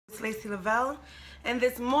is Lacey Lavelle, and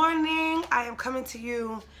this morning I am coming to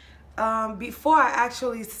you before I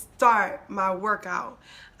actually start my workout.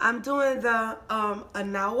 I'm doing the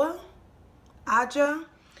Aja,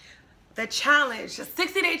 the challenge, the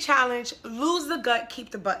 60-day challenge, lose the gut,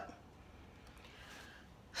 keep the butt.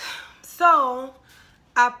 So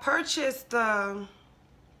I purchased the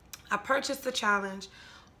challenge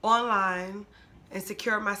online and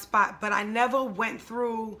secured my spot, but I never went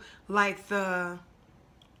through like the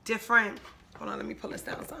different, hold on, let me pull this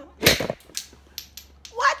down some.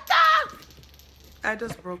 What the? I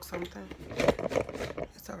just broke something.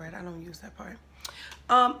 It's all right, I don't use that part.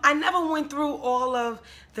 I never went through all of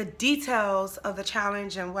the details of the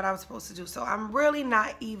challenge and what I was supposed to do. So I'm really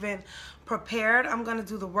not even prepared. I'm gonna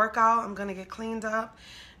do the workout, I'm gonna get cleaned up,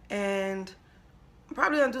 and I'm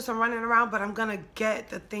probably gonna do some running around, but I'm gonna get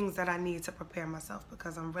the things that I need to prepare myself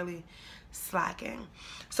because I'm really slacking.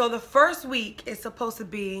 So the first week is supposed to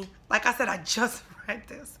be, like I said, I just read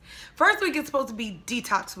this. First week is supposed to be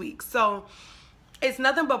detox week. So it's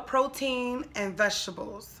nothing but protein and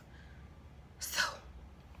vegetables. So,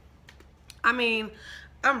 I mean,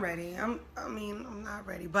 I'm ready. I'm not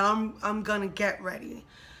ready, but I'm gonna get ready.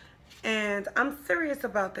 And I'm serious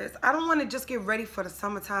about this. I don't want to just get ready for the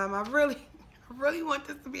summertime. I really want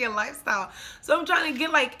this to be a lifestyle. So I'm trying to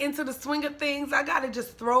get like into the swing of things. I gotta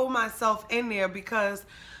just throw myself in there, because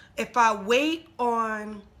if I wait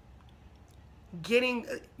on getting,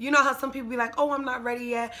 you know how some people be like, oh, I'm not ready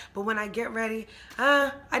yet, but when I get ready,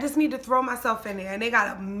 I just need to throw myself in there. And they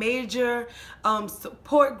got a major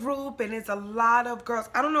support group, and it's a lot of girls.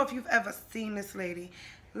 I don't know if you've ever seen this lady.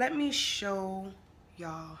 Let me show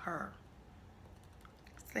y'all her.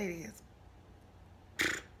 This lady is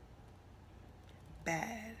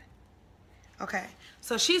bad. Okay,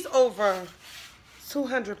 so she's over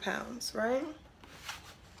 200 pounds, right?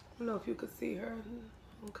 I don't know if you could see her.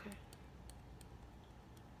 Okay.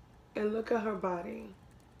 And look at her body.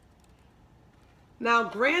 Now,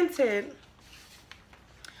 granted,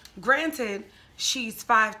 she's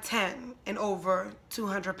 5'10" and over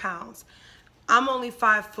 200 pounds. I'm only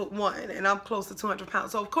 5'1" and I'm close to 200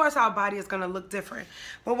 pounds. So of course our body is gonna look different.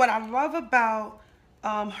 But what I love about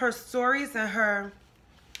her stories and her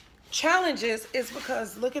challenges is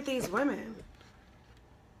because look at these women.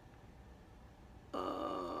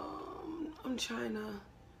 I'm trying to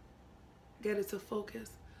get it to focus.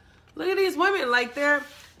 Look at these women, like they're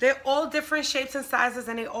all different shapes and sizes,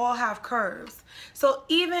 and they all have curves. So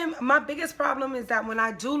even my biggest problem is that when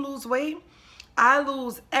I do lose weight, I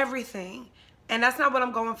lose everything. And that's not what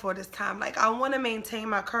I'm going for this time. Like, I want to maintain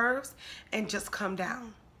my curves and just come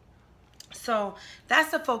down. So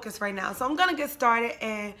that's the focus right now. So I'm gonna get started,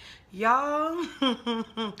 and y'all,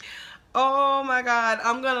 oh my God,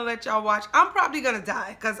 I'm gonna let y'all watch. I'm probably gonna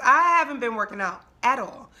die because I haven't been working out at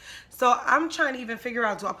all. So I'm trying to even figure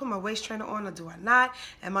out, do I put my waist trainer on or do I not?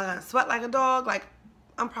 Am I gonna sweat like a dog? Like,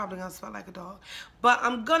 I'm probably gonna sweat like a dog. But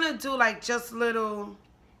I'm gonna do like just little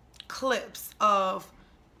clips of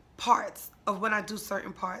parts of when I do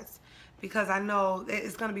certain parts, because I know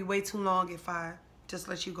it's gonna be way too long if I just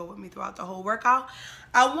let you go with me throughout the whole workout.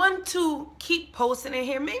 I want to keep posting in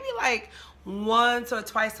here, maybe like once or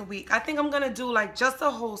twice a week. I think I'm gonna do like just a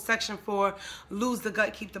whole section for lose the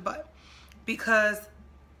gut, keep the butt, because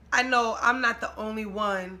I know I'm not the only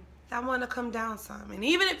one that want to come down some. And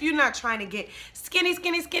even if you're not trying to get skinny,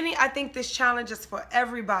 I think this challenge is for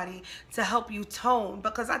everybody to help you tone,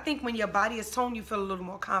 because I think when your body is toned, you feel a little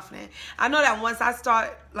more confident. I know that once I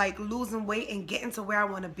start like losing weight and getting to where I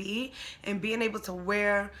want to be and being able to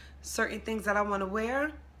wear certain things that I want to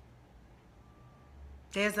wear,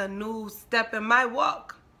 there's a new step in my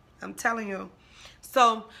walk. I'm telling you.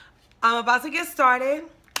 So I'm about to get started.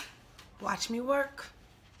 Watch me work.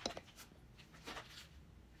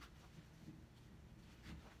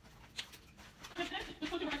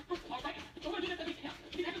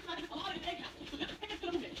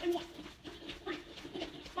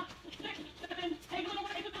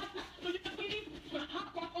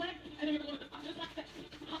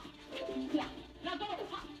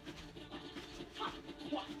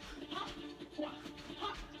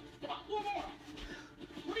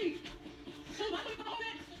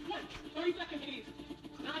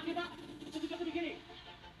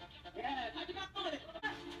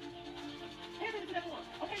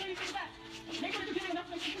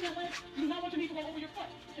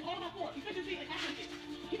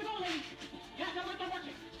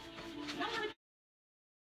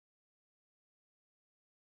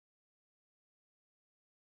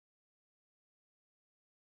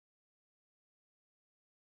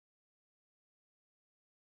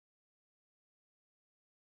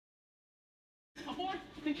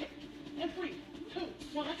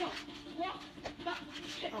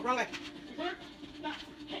 Oh, wrong way. Remember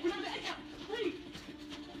the 8 count. 3.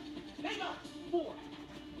 There you go. 4.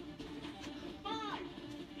 5.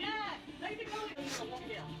 Yes. There you go. Walk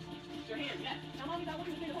it down. Your hands. Yes. Now, mommy, I want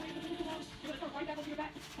you to stand up. You're going to turn right back over your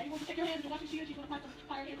back. And you want to take your hands and watch your shield. She's going to apply some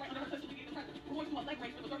fire hands right under her so she can get the pressure. We're going to do a leg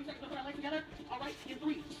raise for the 30 seconds. Let's put our legs together. All right. In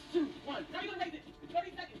 3, 2, 1. Now you're going to raise it.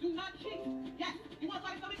 30 seconds. Do not cheat. Yes. You want to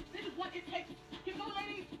fight something? This is what it takes. Keep going,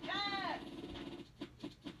 ladies. Yes.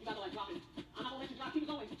 You got to like drop it. I'm not going to let you drop. Keep it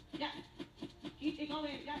going. Yes. Keep it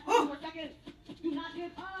going. Yes. 10 more seconds. Do not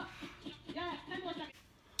give up. Yes. 10 more seconds.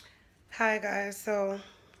 Hi guys, so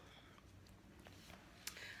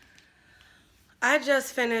I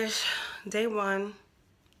just finished day 1,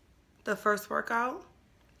 the first workout,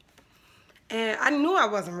 and I knew I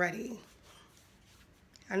wasn't ready.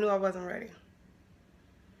 I knew I wasn't ready,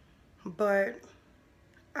 but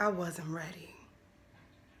I wasn't ready.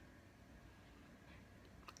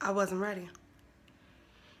 I wasn't ready.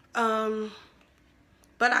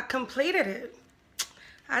 But I completed it.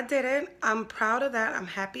 I did it. I'm proud of that. I'm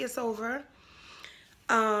happy it's over.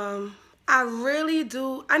 I really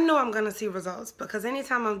do. I know I'm gonna see results because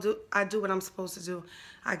anytime I do what I'm supposed to do,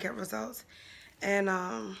 I get results. And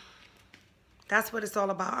that's what it's all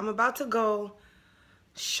about. I'm about to go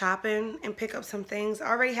shopping and pick up some things. I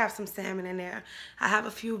already have some salmon in there. I have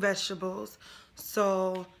a few vegetables.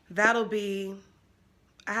 So that'll be,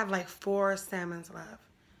 I have like 4 salmons left.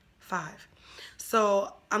 5.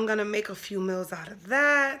 So I'm gonna make a few meals out of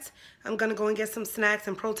that. I'm gonna go and get some snacks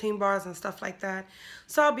and protein bars and stuff like that.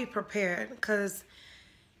 So I'll be prepared, because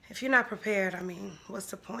if you're not prepared, I mean, what's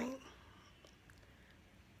the point?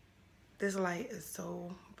 This light is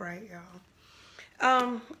so bright,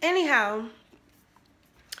 y'all. Anyhow,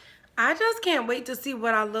 I just can't wait to see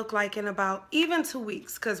what I look like in about even 2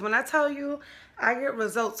 weeks. Because when I tell you I get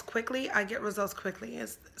results quickly, I get results quickly.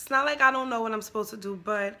 It's not like I don't know what I'm supposed to do,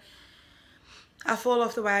 but I fall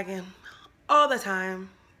off the wagon all the time.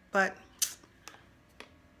 But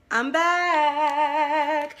I'm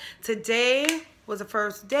back. Today was the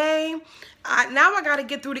first day. Now I got to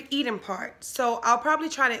get through the eating part. So I'll probably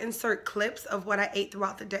try to insert clips of what I ate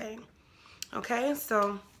throughout the day. Okay,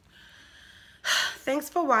 so thanks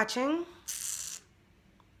for watching.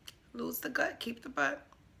 Lose the gut, keep the butt.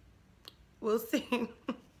 We'll see.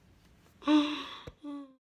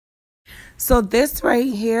 So this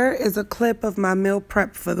right here is a clip of my meal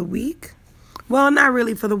prep for the week. Well, not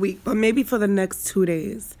really for the week, but maybe for the next 2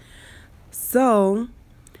 days. So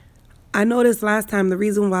I noticed last time the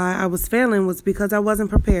reason why I was failing was because I wasn't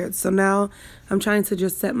prepared. So now I'm trying to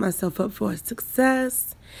just set myself up for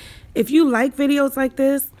success. If you like videos like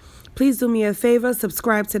this, please do me a favor,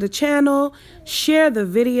 subscribe to the channel, share the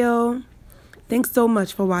video. Thanks so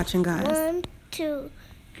much for watching, guys. 1, 2,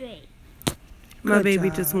 3. My baby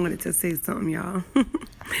just wanted to say something, y'all.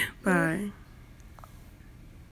 Bye.